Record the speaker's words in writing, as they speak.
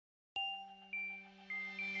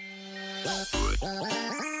Hello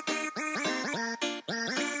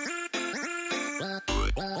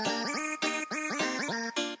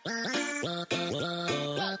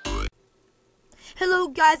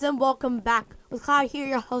guys and welcome back. With Cloud here,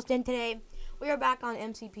 your host, and today we are back on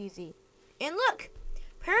MCPZ. And look,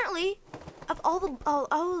 apparently, of all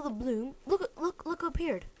the bloom, look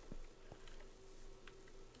appeared.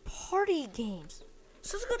 Party games.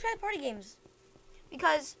 So let's go try party games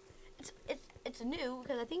because it's new.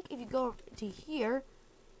 Because I think if you go to here,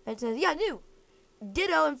 it says new.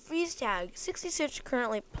 Ditto and freeze tag 66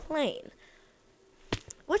 currently playing.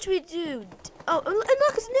 What should we do? Oh, and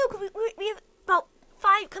look, it's new. Cause we have about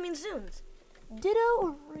 5 coming soon. Ditto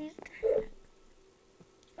or freeze tag?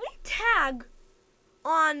 We tag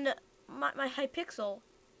on my Hypixel.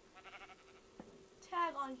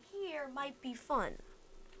 Tag on here might be fun.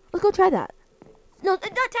 Let's go try that. No, not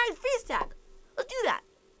tag, freeze tag. Let's do that.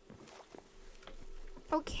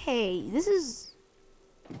 Okay, this is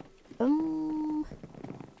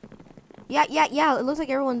yeah. It looks like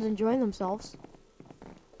everyone's enjoying themselves.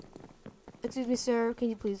 Excuse me, sir. Can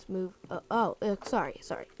you please move? Sorry,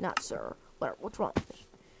 not sir. What's wrong with me?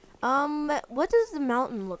 What does the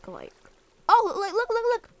mountain look like? Oh, look!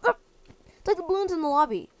 It's like the balloons in the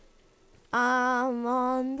lobby.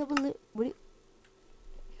 On the balloon. What do you?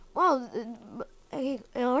 Wow. Hey,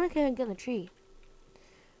 I want to get in the tree.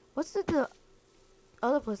 What's the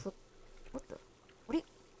other place look? What the? What are you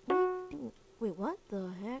doing? Wait, what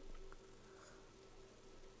the heck?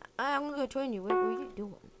 I'm gonna go join you. What are you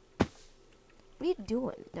doing? What are you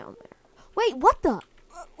doing down there? Wait, what the?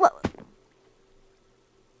 What?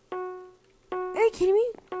 Are you kidding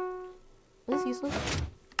me? Is this useless?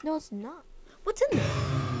 No, it's not. What's in there?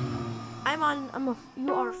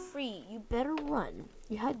 You are free. You better run.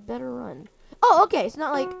 You had better run. Oh, okay. It's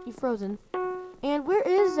not like you're frozen. And where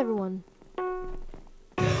is everyone?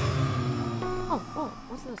 Oh,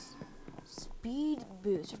 what's this? Speed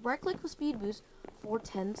boost. Right click with speed boost for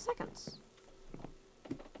 10 seconds.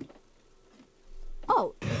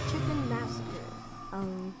 Oh, the chicken massacre.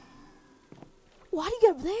 Why do you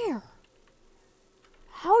get up there?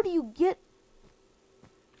 How do you get?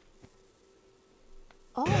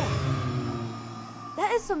 Oh,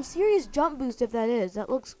 that is some serious jump boost. If that is, that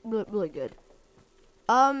looks really good. Is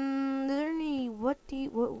there any? What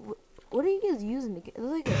are you guys using to get? It's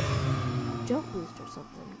like a jump boost or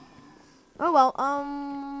something. Oh well.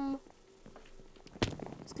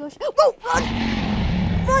 Let's go. Whoa!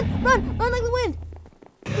 Run like the wind.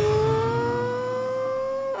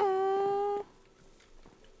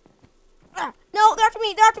 No, they're after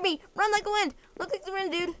me. Run like the wind. Look like the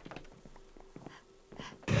wind, dude.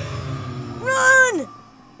 Run!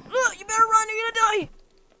 You better run, you're gonna die.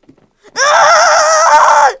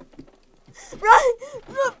 Ah! Run!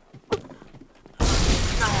 No!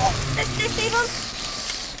 Let's save him.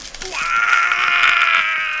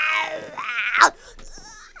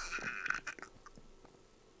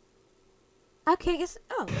 Okay, I guess.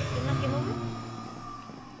 Oh, you're not game over?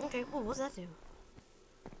 Okay, well, what's that do?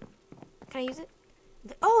 Can I use it?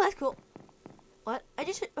 Oh, that's cool. What? I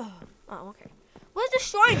just. Oh, okay. What does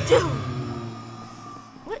destroy do?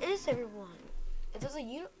 What is everyone? There's a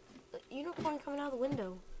unicorn coming out of the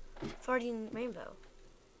window, farting rainbow.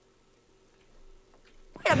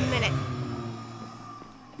 Wait a minute.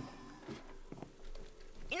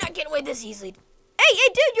 You're not getting away this easily. Hey,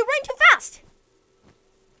 dude, you're running too fast.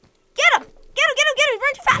 Get him! He's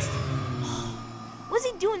running too fast. What's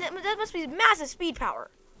he doing? That must be massive speed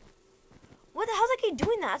power. What the hell's that guy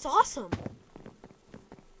doing that? That's awesome.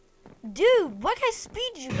 Dude, what kind of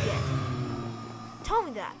speed did you get? Tell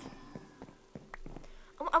me that.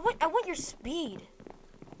 I want your speed.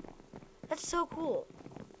 That's so cool.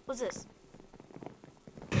 What's this?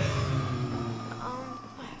 I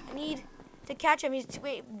need to catch him.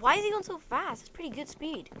 Wait, why is he going so fast? It's pretty good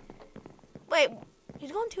speed. Wait,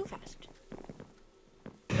 he's going too fast.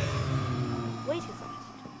 Way too fast.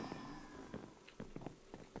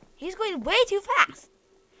 He's going way too fast.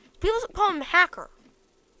 People call him hacker.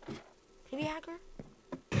 Can he be a hacker?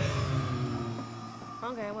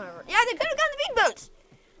 Okay, whatever. Yeah, they could have gotten speed boats.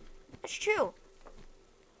 That's true.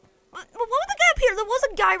 But what was the guy up here? There was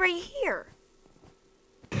a guy right here.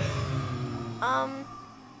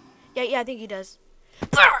 Yeah, I think he does. Come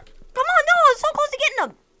on, no, I was so close to getting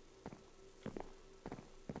him.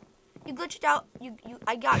 You glitched out.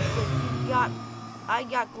 I got glitched. I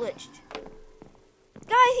got glitched.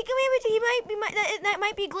 Guys, that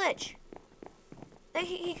might be glitch.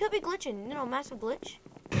 He could be glitching. You know, massive glitch.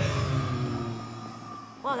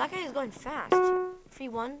 Wow, that guy is going fast.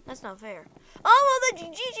 3-1? That's not fair. Oh, well, the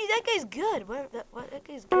GG, that guy's good. What? That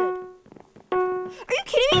guy's good. Are you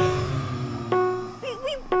kidding me?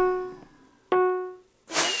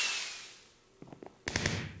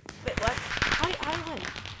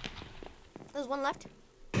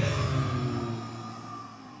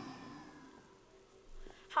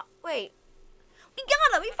 Wait. We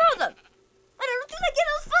got him. We found him. I don't know. Do that again.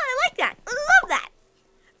 It was fun. I like that. I love that.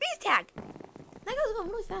 Freeze tag. That goes going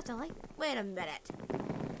really fast. I like it. Wait a minute.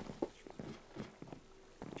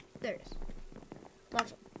 There it is.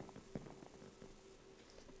 Watch it.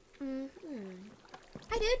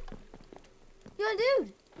 Hi, dude. You going,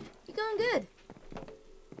 dude? You going good?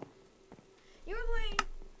 You were playing.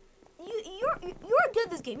 You're good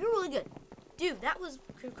at this game. You're really good, dude. That was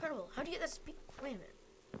incredible. How'd you get that speed? Wait a minute.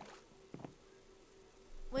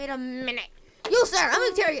 Wait a minute. You, sir. I'm gonna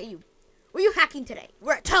interrogate you. Were you hacking today?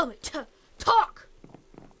 Right. Tell me. Talk.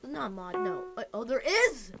 It's not a mod. No. Oh, there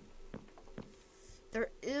is. There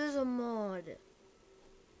is a mod.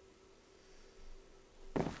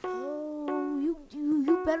 Oh,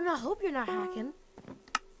 you better not hope you're not hacking.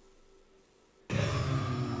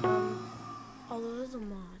 Oh, there is a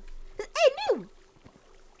mod. Hey, new.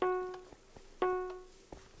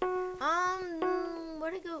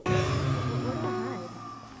 Where'd it go? Where do I hide?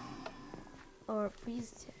 Or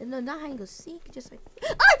freeze? No, not hide and go seek. Just like.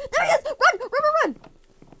 Ah, there he is! Run!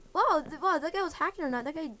 Wow, that guy was hacking or not?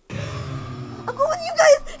 That guy. I'm going with you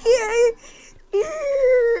guys here.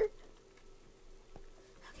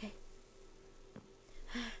 Okay.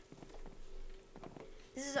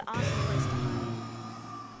 This is an awesome place to hide.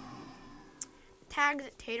 Tags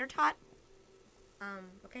Tater Tot.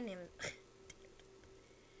 What can I name it?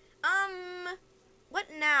 What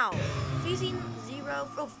now? Freezing 0.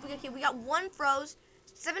 Oh, okay, we got 1 froze,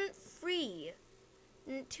 7 free,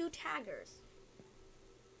 and 2 taggers.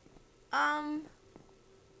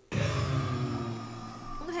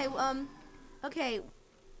 Okay, okay.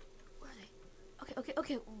 Where are they?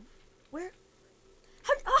 Okay. Where?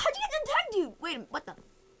 How'd you get the tag, dude? Wait a minute, what the?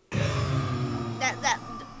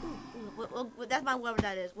 That's my whatever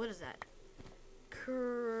that is. What is that?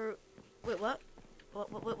 Wait, what?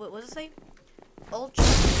 What does it say? Ultra.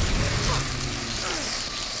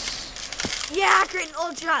 Yeah, create an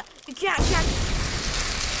ultra. You can't.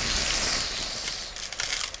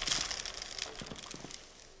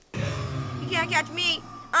 You can't catch me.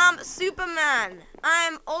 I'm Superman.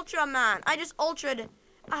 I'm Ultraman. I just ultraed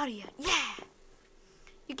out of you. Yeah.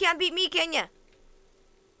 You can't beat me, can you?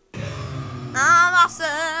 I'm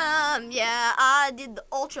awesome. Yeah, I did the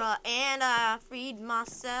ultra and I freed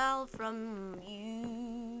myself from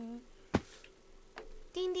you.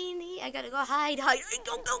 Ding, ding, ding. I gotta go hide. Go.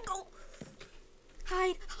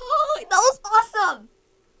 Hide. Oh, that was awesome.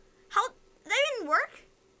 How? That didn't work?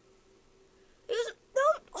 It was. No.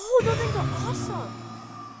 Oh, those things are awesome.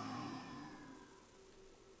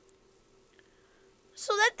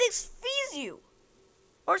 So that thing frees you.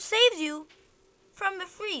 Or saves you from the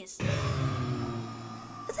freeze.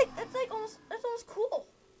 That's almost cool.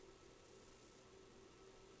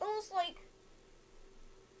 Almost like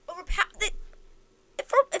overpowered.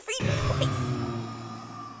 It freed me twice.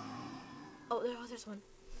 Oh, there's one.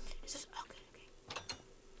 It's just okay.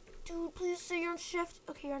 Dude, please say you're on shift.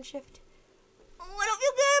 Okay, you're on shift. Oh, I don't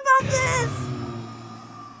feel good about this.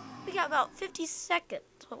 We got about 50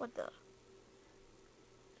 seconds. What the?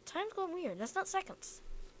 Time's going weird. That's not seconds.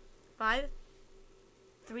 5,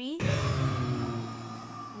 3,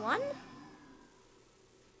 1.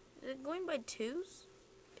 Is it going by 2s?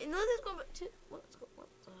 No, it's going by 2. What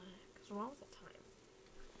the heck is wrong with the time?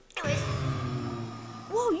 Anyways.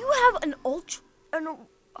 Whoa, you have an ultra.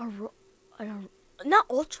 Not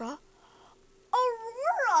ultra.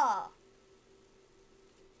 Aurora.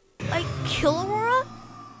 Like kill Aurora?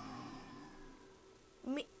 I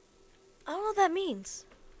don't know what that means.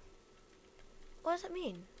 What does that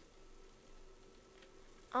mean?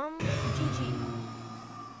 GG.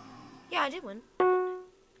 Yeah, I did win.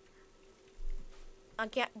 I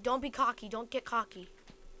can't. Don't be cocky. Don't get cocky.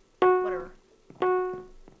 Whatever.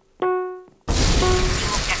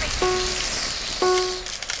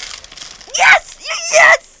 Yes!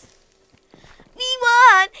 Yes! We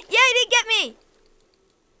won! Yeah, you didn't get me.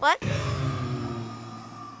 What?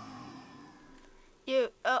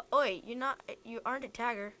 You aren't a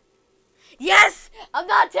tagger. Yes! I'm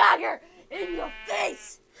not a tagger! In your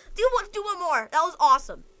face! Do one more. That was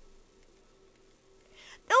awesome.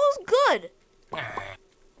 That was good.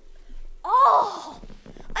 Oh!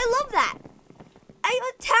 I love that. I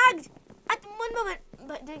got tagged at one moment,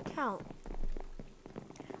 but it didn't count.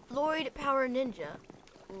 Lloyd Power Ninja.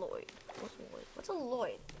 Lloyd. What's Lloyd? What's a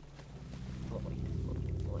Lloyd?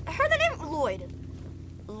 Lloyd. I heard the name Lloyd.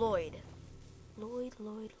 Lloyd.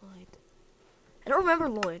 I don't remember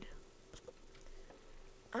Lloyd.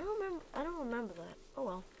 I don't remember that. Oh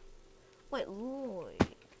well. Wait, Lloyd.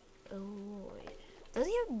 Does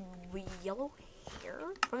he have yellow hair?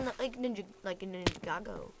 From the like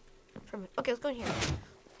Ninjago. Okay, let's go in here.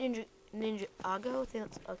 Ninjago. I think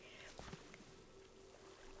that's okay.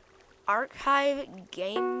 Archive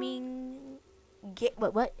Gaming.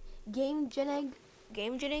 What? Game Genig?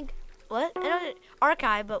 What? I know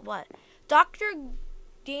Archive, but what? Dr.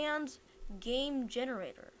 Dan's Game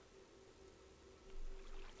Generator.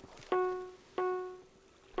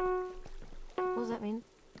 What does that mean?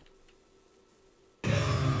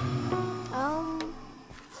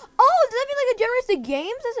 Oh, does that mean like it generates the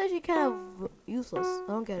games? That's actually kind of useless. I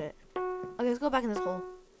don't get it. Okay, let's go back in this hole.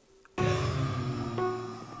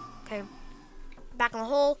 Okay. Back in the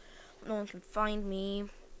hole. No one can find me.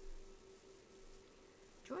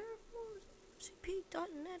 Join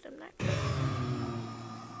cp.net. I'm not.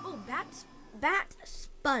 Oh, Bat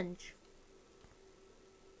Sponge.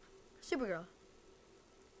 Supergirl.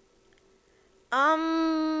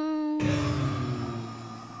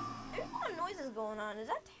 There's a lot of noises going on. Is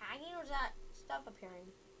that tagging or is that stuff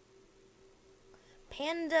appearing?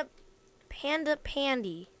 Pandy.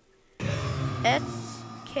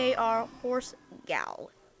 SKR Horse Gal.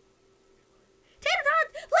 Tater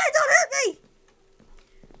Tots! Please don't hurt me!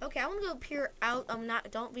 Okay, I want to go peer out.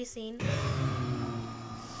 Don't be seen. Be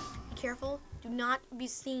careful. Do not be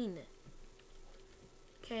seen.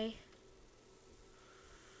 Okay.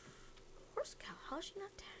 Horse Gal, how is she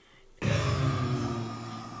not tagged?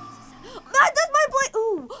 That's my play.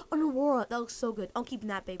 Ooh, an Aurora. That looks so good. I'm keeping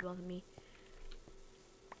that baby on me.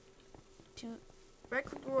 To right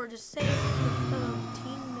click Aurora, just save your fellow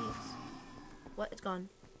teammates. What? It's gone.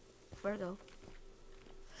 Where'd it go?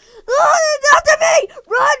 Oh, it's after me!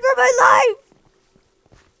 Run for my life!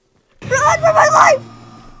 Run for my life!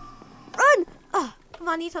 Run! Oh, come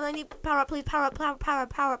on, I need something. I need power up, please. Power up,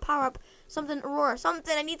 power up. Something, Aurora.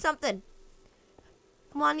 Something. I need something.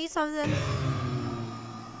 Come on, I need something.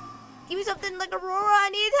 Give me something like Aurora. I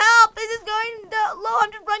need help. This is going low.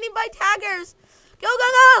 I'm just running by taggers. Go, go,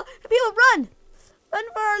 go. People, run. Run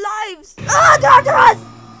for our lives. Ah, they're after us.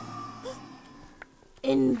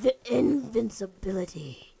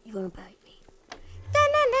 Invincibility. You gonna bite me?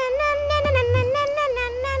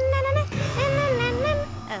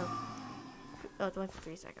 Oh. Oh, it's only for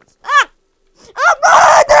 3 seconds. Ah! Oh,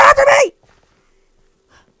 run! They're after me!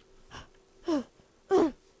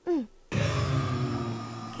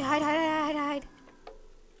 Okay, hide.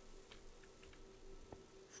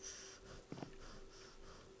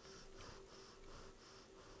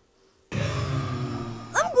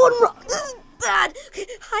 I'm going wrong. This is bad.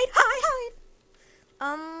 Hide.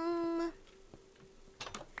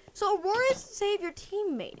 So Aurora save your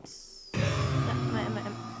teammates.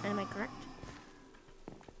 Am I correct?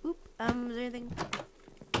 Oop. Is there anything?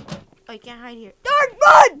 Oh, you can't hide here. Darn,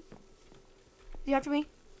 run! Is he after me?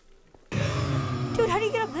 Dude, how do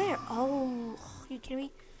you get up there? Oh, are you kidding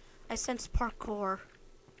me? I sense parkour.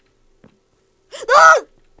 Ah!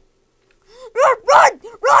 Run!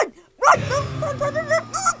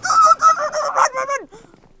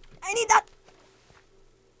 I need that.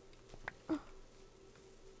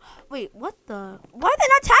 Wait, what the? Why are they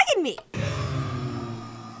not tagging me?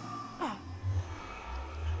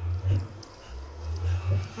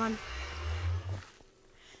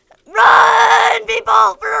 Run,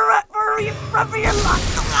 people! Run for your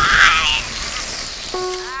life!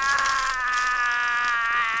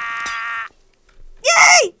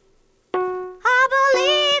 Yay! I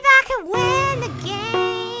believe I can win the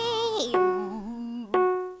game.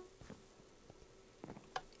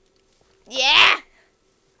 Yeah!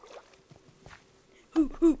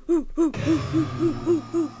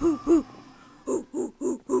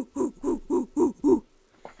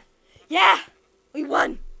 Yeah! We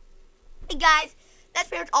won! Hey guys, that's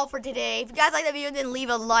pretty much all for today. If you guys like that video, then leave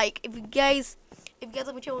a like. If you guys like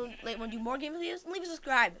my channel, want to do more game videos, then leave a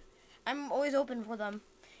subscribe. I'm always open for them.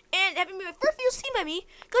 And having been my first video seen by me,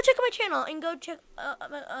 go check out my channel and go check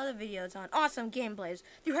my other videos on awesome gameplays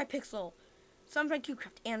through Hypixel, some from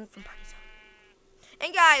CubeCraft, and from PartyZone.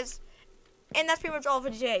 And guys, and that's pretty much all for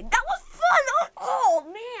today. That was fun! Oh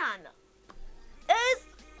man! It's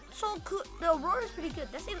so cool. The Aurora is pretty good.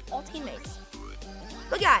 That's even all teammates.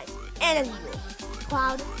 But guys, and as usual,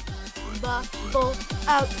 Cloud Bubble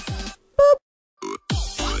out.